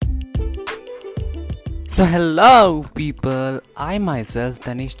Hello people, I myself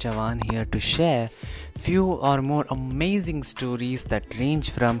Tanish Chavan here to share few or more amazing stories that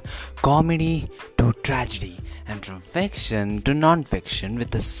range from comedy to tragedy and from fiction to non-fiction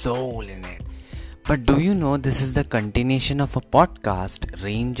with a soul in it. But do you know this is the continuation of a podcast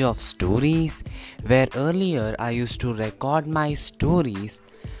range of stories where earlier I used to record my stories,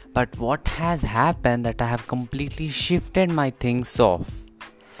 but what has happened that I have completely shifted my things off.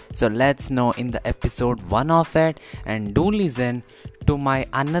 So let's know in the episode 1 of it, and do listen to my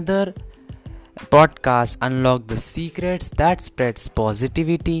another podcast Unlock the Secrets that spreads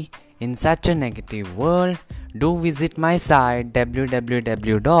positivity in such a negative world. Do visit my site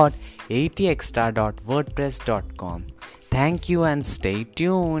www.atxtra.wordpress.com. Thank you and stay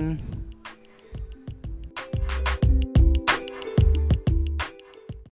tuned.